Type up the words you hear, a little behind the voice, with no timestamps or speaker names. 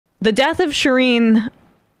The death of Shireen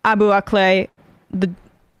Abu Akleh, the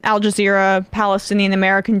Al Jazeera Palestinian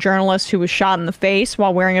American journalist who was shot in the face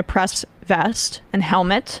while wearing a press vest and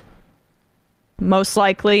helmet, most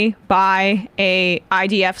likely by a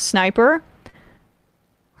IDF sniper.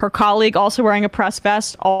 Her colleague, also wearing a press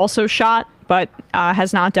vest, also shot, but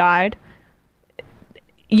has not died.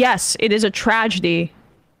 Yes, it is a tragedy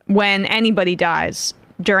when anybody dies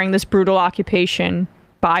during this brutal occupation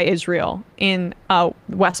by Israel in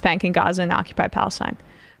West Bank and Gaza and occupied Palestine.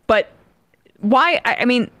 But why? I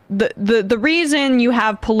mean, the reason you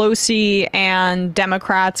have Pelosi and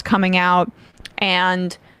Democrats coming out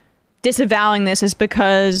and disavowing this is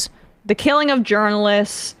because the killing of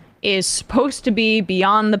journalists is supposed to be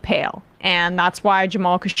beyond the pale. And that's why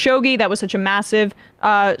Jamal Khashoggi, that was such a massive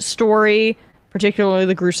story, particularly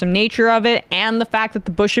the gruesome nature of it, and the fact that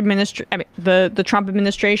the Trump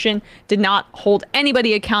administration did not hold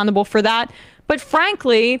anybody accountable for that. But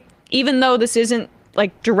frankly, even though this isn't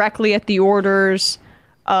like directly at the orders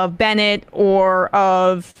of Bennett or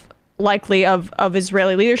of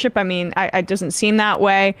Israeli leadership, I mean, it doesn't seem that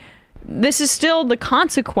way. This is still the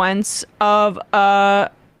consequence of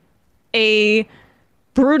a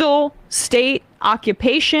brutal state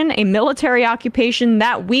occupation, a military occupation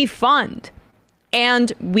that we fund.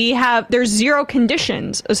 And there's zero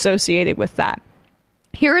conditions associated with that.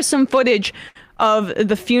 Here is some footage of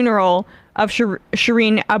the funeral of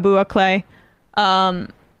Shireen Abu Akleh,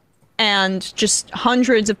 and just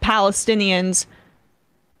hundreds of Palestinians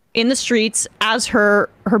in the streets as her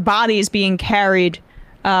body is being carried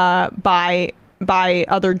by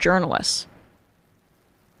other journalists.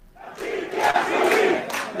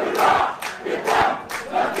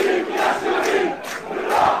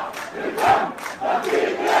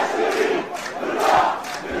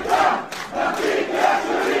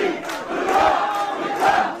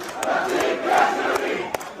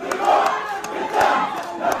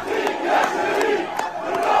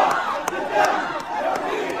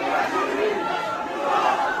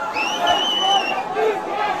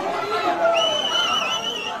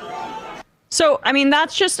 So, I mean,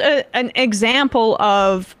 that's just an example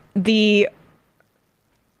of the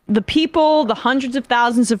people, the hundreds of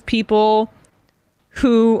thousands of people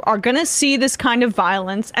who are going to see this kind of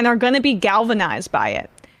violence and are going to be galvanized by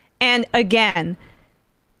it. And again,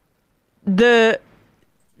 the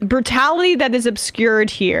brutality that is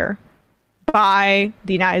obscured here by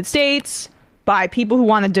the United States, by people who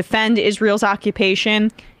want to defend Israel's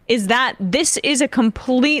occupation, is that this is a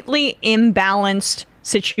completely imbalanced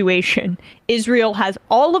situation. Israel has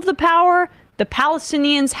all of the power. The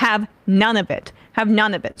Palestinians have none of it.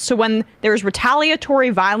 So when there is retaliatory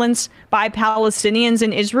violence by Palestinians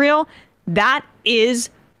in Israel, that is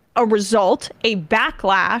a result, a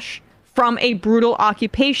backlash from a brutal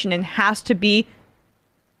occupation, and has to be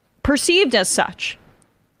perceived as such,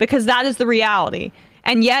 because that is the reality.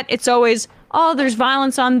 And yet it's always, oh, there's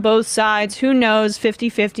violence on both sides. Who knows?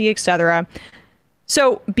 50-50, etc.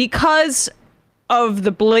 So because of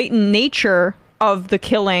the blatant nature of the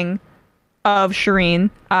killing of Shireen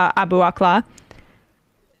Abu Akleh,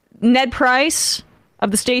 Ned Price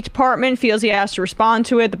of the State Department feels he has to respond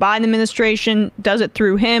to it. The Biden administration does it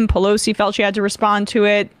through him. Pelosi felt she had to respond to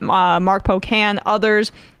it. Mark Pocan,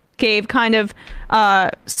 others gave kind of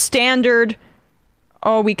standard,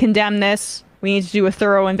 oh, we condemn this. We need to do a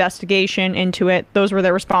thorough investigation into it. Those were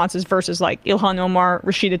their responses, versus like Ilhan Omar,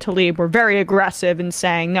 Rashida Tlaib were very aggressive in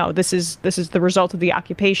saying, no, this is the result of the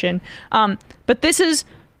occupation. But this is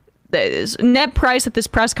Ned Price at this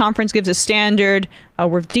press conference gives a standard.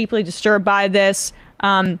 We're deeply disturbed by this.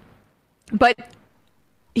 But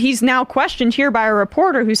he's now questioned here by a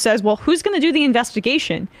reporter who says, well, who's going to do the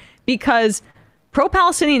investigation? Because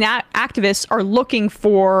pro-Palestinian activists are looking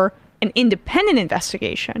for an independent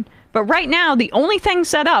investigation. But right now, the only thing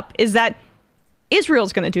set up is that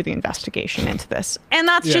Israel's going to do the investigation into this. And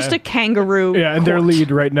that's just a kangaroo Yeah, and court. their lead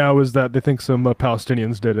right now is that they think some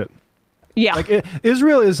Palestinians did it. Yeah. Like,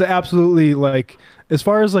 Israel is absolutely, like, as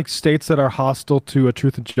far as, like, states that are hostile to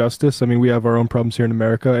truth and justice, I mean, we have our own problems here in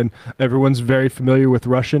America, and everyone's very familiar with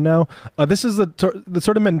Russia now. This is the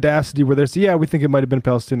sort of mendacity where there's, we think it might have been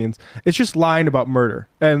Palestinians. It's just lying about murder.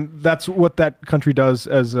 And that's what that country does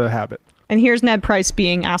as a habit. And here's Ned Price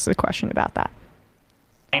being asked a question about that.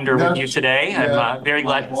 With you today. I'm very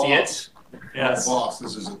glad to see it. Yes. Boss,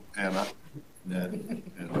 this is Anna. Ned.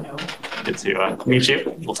 Good to meet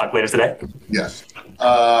you. We'll talk later today. Yes.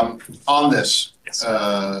 On this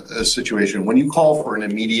situation, when you call for an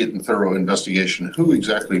immediate and thorough investigation, who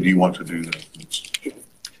exactly do you want to do this?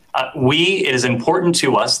 It is important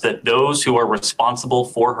to us that those who are responsible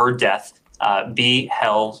for her death be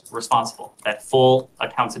held responsible, that full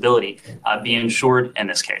accountability be ensured in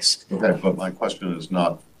this case. Okay, but my question is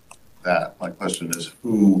not that. My question is,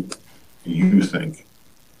 who do you think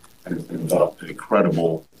can conduct a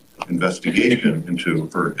credible investigation into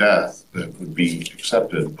her death that would be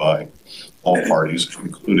accepted by all parties,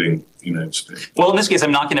 including the United States? Well, in this case,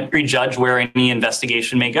 I'm not going to prejudge where any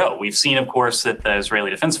investigation may go. We've seen, of course, that the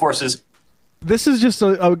Israeli Defense Forces. This is just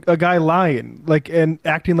a guy lying, and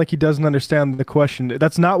acting like he doesn't understand the question.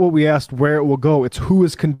 That's not what we asked where it will go. It's who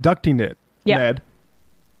is conducting it, Ned.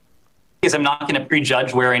 Because I'm not going to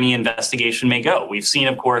prejudge where any investigation may go. We've seen,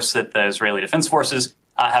 of course, that the Israeli Defense Forces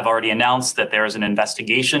have already announced that there is an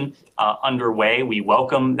investigation underway. We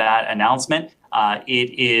welcome that announcement.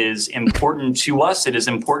 It is important to us. It is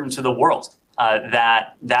important to the world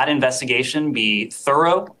that investigation be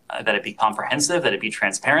thorough, that it be comprehensive, that it be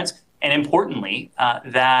transparent, and importantly,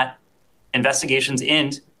 that investigations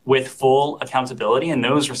end with full accountability and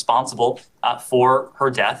those responsible for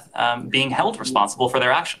her death being held responsible for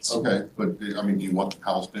their actions. Okay, but I mean, do you want the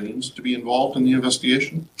Palestinians to be involved in the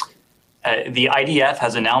investigation? The IDF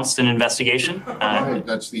has announced an investigation.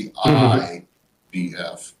 That's the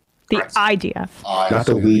IDF. The IDF. Not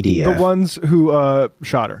the WEDF. The ones who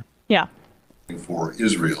shot her. Yeah. For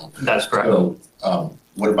Israel. That's correct. So,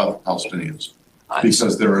 what about the Palestinians?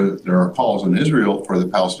 Because there are calls in Israel for the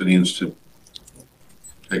Palestinians to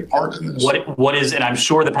take part in this. What is, and I'm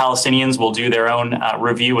sure the Palestinians will do their own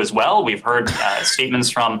review as well. We've heard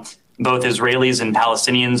statements from both Israelis and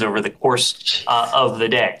Palestinians over the course of the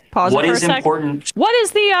day. Pause what it for is a sec. important? What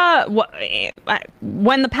is the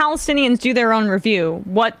when the Palestinians do their own review?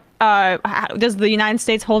 What does the United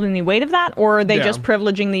States hold any weight of that, or are they just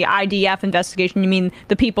privileging the IDF investigation? You mean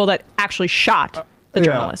the people that actually shot the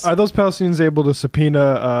journalists? Are those Palestinians able to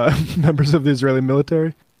subpoena members of the Israeli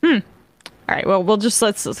military? All right. Well,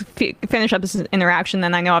 let's finish up this interaction.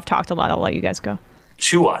 Then I know I've talked a lot. I'll let you guys go.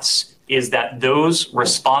 To us is that those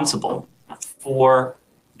responsible for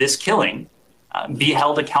this killing be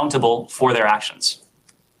held accountable for their actions.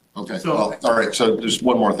 Okay. Well, all right. So just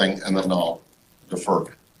one more thing, and then I'll defer.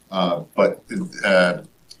 But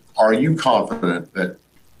are you confident that,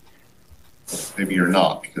 maybe you're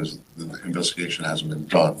not because the investigation hasn't been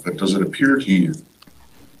done, but does it appear to you,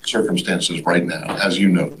 circumstances right now, as you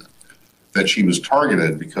know, that she was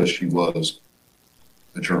targeted because she was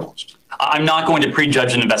a journalist? I'm not going to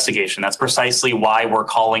prejudge an investigation. That's precisely why we're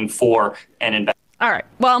calling for an investigation. All right.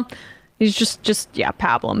 Well, he's just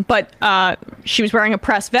pablum. But she was wearing a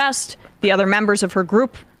press vest. The other members of her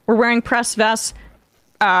group were wearing press vests.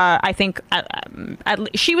 I think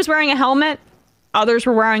she was wearing a helmet. Others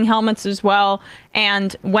were wearing helmets as well.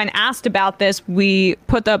 And when asked about this, we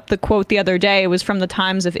put up the quote the other day. It was from the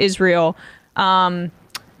Times of Israel.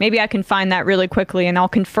 Maybe I can find that really quickly and I'll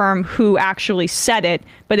confirm who actually said it.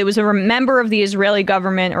 But it was a member of the Israeli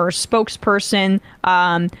government or a spokesperson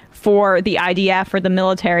for the IDF or the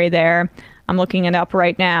military there. I'm looking it up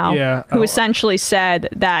right now. Who essentially said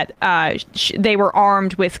that they were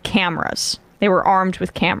armed with cameras. They were armed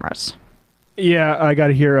with cameras. Yeah, I got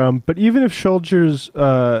to hear. But even if soldiers...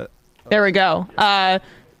 There we go.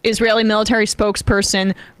 Israeli military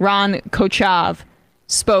spokesperson Ron Kochav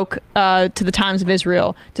spoke to the Times of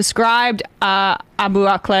Israel, described Abu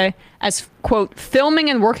Akleh as, quote, filming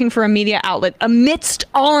and working for a media outlet amidst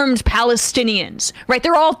armed Palestinians, right?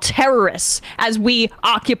 They're all terrorists as we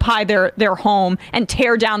occupy their home and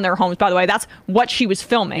tear down their homes. By the way, that's what she was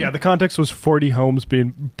filming. Yeah, the context was 40 homes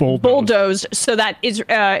being bulldozed so that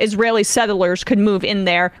Israeli settlers could move in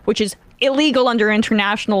there, which is illegal under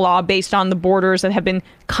international law based on the borders that have been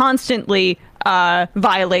constantly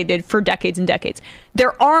violated for decades and decades.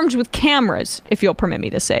 They're armed with cameras, if you'll permit me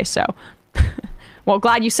to say so. Well,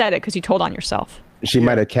 glad you said it because you told on yourself. She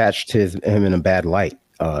might have catched him in a bad light,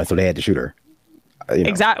 so they had to shoot her.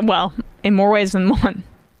 Exactly. Well, in more ways than one.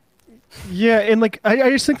 Yeah, and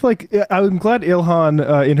I just think I'm glad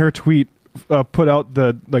Ilhan in her tweet put out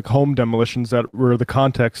the home demolitions that were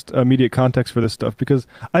the immediate context for this stuff, because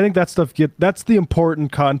I think that stuff that's the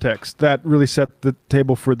important context that really set the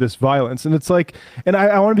table for this violence. And it's and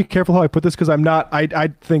I want to be careful how I put this, because I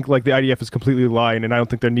think the IDF is completely lying, and I don't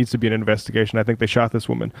think there needs to be an investigation. I think they shot this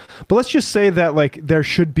woman, but let's just say that there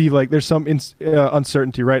should be there's some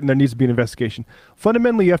uncertainty, right? And there needs to be an investigation.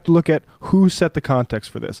 Fundamentally, you have to look at who set the context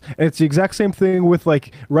for this, and it's the exact same thing with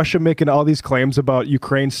Russia making all these claims about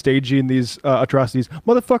Ukraine staging these these atrocities,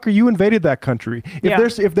 motherfucker, you invaded that country.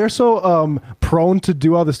 If they're so prone to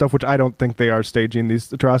do all this stuff, which I don't think they are staging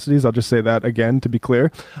these atrocities, I'll just say that again to be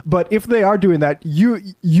clear. But if they are doing that,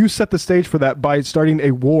 you set the stage for that by starting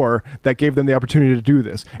a war that gave them the opportunity to do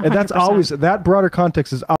this, and 100%. that's always, that broader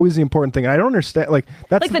context is always the important thing. And I don't understand, like,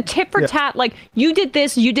 that's like the tit for tat, like you did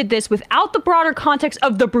this without the broader context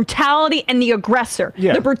of the brutality and the aggressor.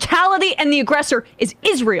 Yeah. The brutality and the aggressor is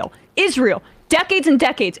Israel. Decades and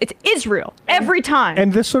decades, it's Israel every time.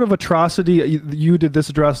 And this sort of atrocity, you did this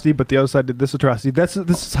atrocity, but the other side did this atrocity. This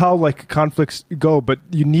is how like conflicts go. But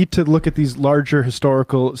you need to look at these larger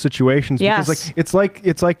historical situations. Yes. Because it's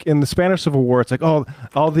like in the Spanish Civil War, it's like, oh,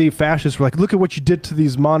 all the fascists were like, look at what you did to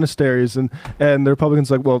these monasteries, and the Republicans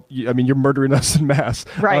like, well, I mean, you're murdering us in mass,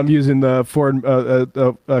 right? Using the foreign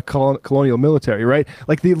colonial military, right?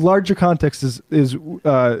 Like the larger context is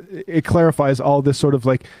it clarifies all this sort of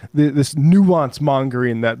like this nuance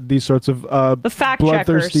mongering that these sorts of the fact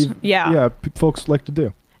bloodthirsty checkers, folks like to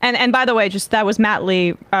do. And by the way, just that was Matt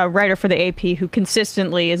Lee, writer for the AP, who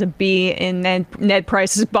consistently is a bee in Ned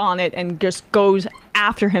Price's bonnet and just goes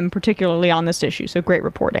after him, particularly on this issue. So great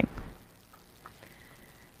reporting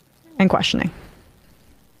and questioning.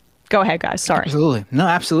 Go ahead, guys. Sorry.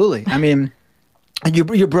 Absolutely. I mean,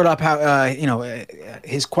 you brought up how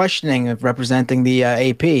his questioning of representing the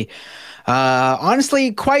AP.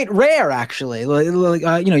 Honestly, quite rare, actually.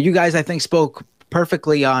 You guys, I think, spoke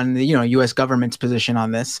perfectly on the U.S. government's position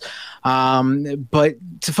on this. But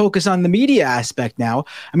to focus on the media aspect now,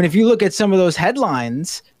 I mean, if you look at some of those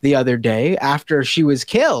headlines the other day after she was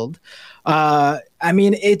killed, I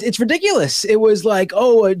mean, it's ridiculous. It was like,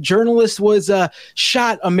 oh, a journalist was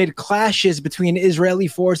shot amid clashes between Israeli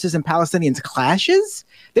forces and Palestinians. Clashes?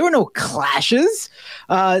 There were no clashes.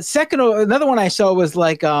 Another one I saw was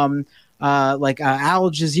like Al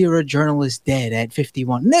Jazeera journalist dead at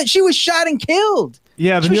 51. No, she was shot and killed.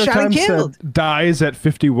 Yeah, the New York Times said dies at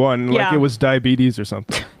 51, like it was diabetes or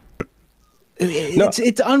something.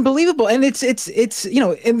 It's unbelievable, and it's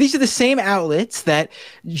and these are the same outlets that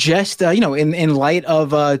just in light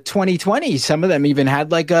of 2020, some of them even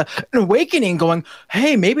had like an awakening, going,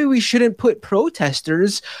 hey, maybe we shouldn't put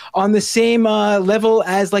protesters on the same level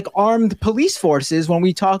as like armed police forces when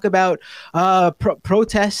we talk about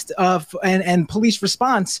protest and police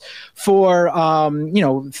response for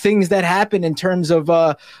things that happen in terms of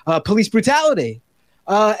police brutality.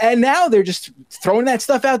 And now they're just throwing that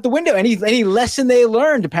stuff out the window. Any lesson they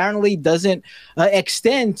learned apparently doesn't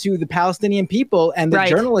extend to the Palestinian people and the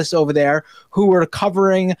journalists over there who are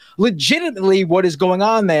covering legitimately what is going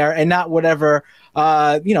on there, and not whatever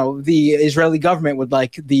the Israeli government would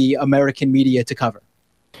like the American media to cover.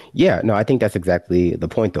 Yeah, no, I think that's exactly the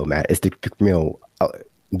point, though, Matt, is to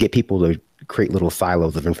get people to create little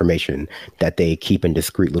silos of information that they keep in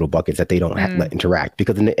discrete little buckets that they don't let interact.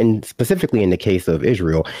 Because specifically in the case of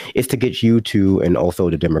Israel, it's to get you to, and also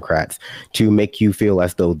the Democrats, to make you feel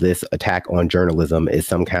as though this attack on journalism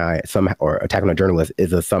is or attack on a journalist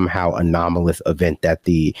is a somehow anomalous event, that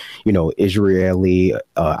the Israeli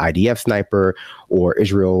IDF sniper, or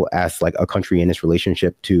Israel as like a country in its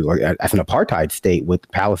relationship to, or as an apartheid state with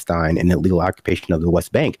Palestine and the illegal occupation of the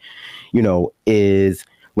West Bank, is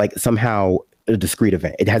like somehow a discrete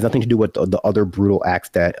event. It has nothing to do with the other brutal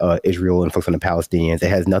acts that Israel inflicts on the Palestinians. It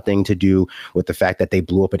has nothing to do with the fact that they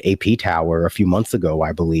blew up an AP tower a few months ago,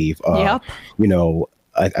 I believe.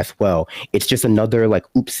 As well. It's just another like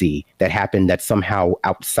oopsie that happened that's somehow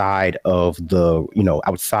outside of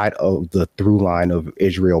the through line of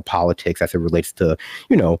Israel politics as it relates to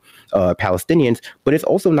Palestinians, but it's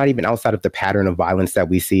also not even outside of the pattern of violence that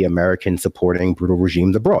we see Americans supporting brutal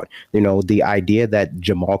regimes abroad. The idea that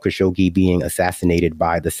Jamal Khashoggi being assassinated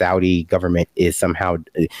by the Saudi government is somehow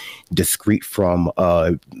discrete from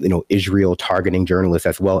Israel targeting journalists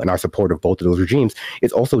as well, and our support of both of those regimes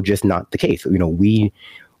is also just not the case.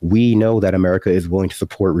 We know that America is willing to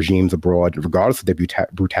support regimes abroad, regardless of their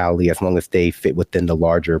brutality, as long as they fit within the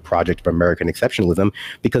larger project of American exceptionalism,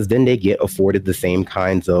 because then they get afforded the same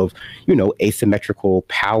kinds of, asymmetrical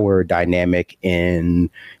power dynamic and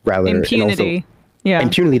rather impunity.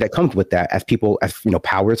 Impunity that comes with that, as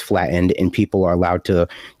power is flattened and people are allowed to,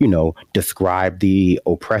 describe the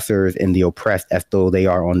oppressors and the oppressed as though they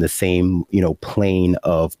are on the same, plane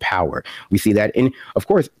of power. We see that. And of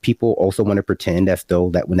course, people also want to pretend as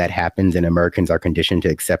though that when that happens and Americans are conditioned to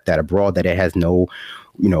accept that abroad, that it has no,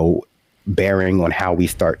 bearing on how we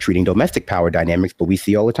start treating domestic power dynamics, but we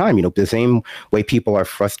see all the time, the same way people are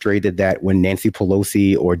frustrated that when Nancy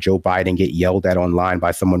Pelosi or Joe Biden get yelled at online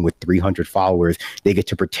by someone with 300 followers, they get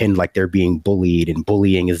to pretend like they're being bullied, and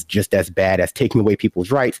bullying is just as bad as taking away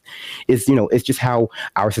people's rights. It's just how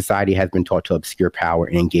our society has been taught to obscure power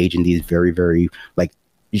and engage in these very, very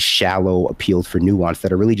shallow appeals for nuance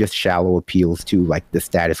that are really just shallow appeals to the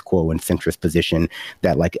status quo and centrist position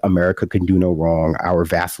that America can do no wrong, our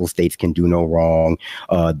vassal states can do no wrong,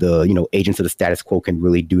 the agents of the status quo can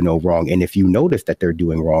really do no wrong. And if you notice that they're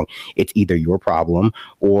doing wrong, it's either your problem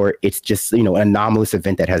or it's just an anomalous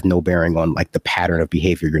event that has no bearing on the pattern of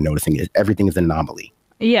behavior you're noticing. Everything is an anomaly.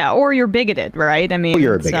 Yeah, or you're bigoted, right? I mean,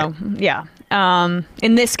 you're a bigot. So yeah.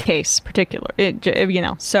 In this case, particular,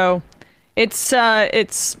 so.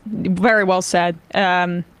 It's very well said.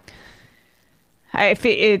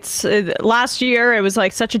 It's last year, it was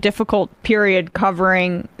such a difficult period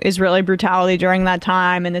covering Israeli brutality during that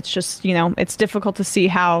time, and it's just it's difficult to see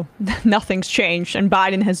how nothing's changed, and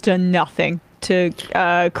Biden has done nothing to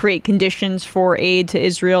create conditions for aid to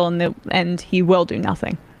Israel, and he will do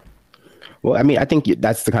nothing. Well, I mean, I think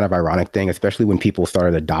that's the kind of ironic thing, especially when people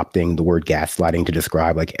started adopting the word gaslighting to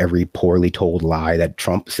describe every poorly told lie that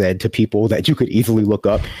Trump said to people that you could easily look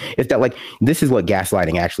up. It's that this is what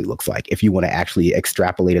gaslighting actually looks like. If you want to actually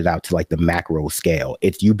extrapolate it out to the macro scale,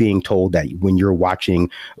 it's you being told that when you're watching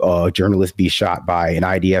a journalist be shot by an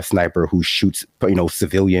IDF sniper who shoots,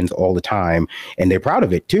 civilians all the time, and they're proud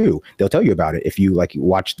of it too. They'll tell you about it if you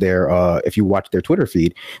watch their Twitter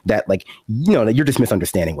feed, that that you're just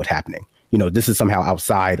misunderstanding what's happening. This is somehow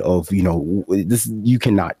outside of, this, you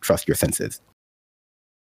cannot trust your senses.